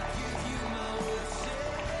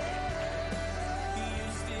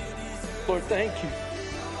 Lord, thank you.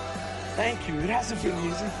 Thank you. It hasn't been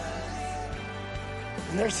easy.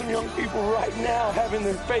 And there's some young people right now having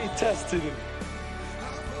their faith tested.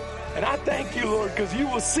 And I thank you, Lord, because you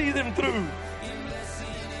will see them through.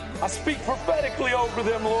 I speak prophetically over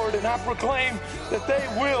them, Lord, and I proclaim that they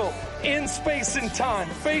will, in space and time,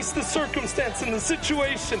 face the circumstance and the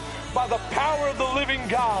situation by the power of the living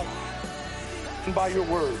God and by your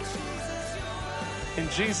word. In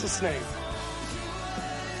Jesus' name,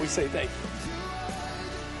 we say thank you.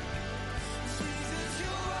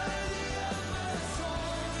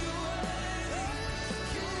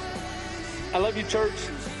 I love you, church.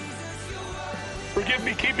 Forgive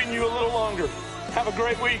me keeping you a little longer. Have a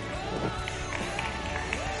great week.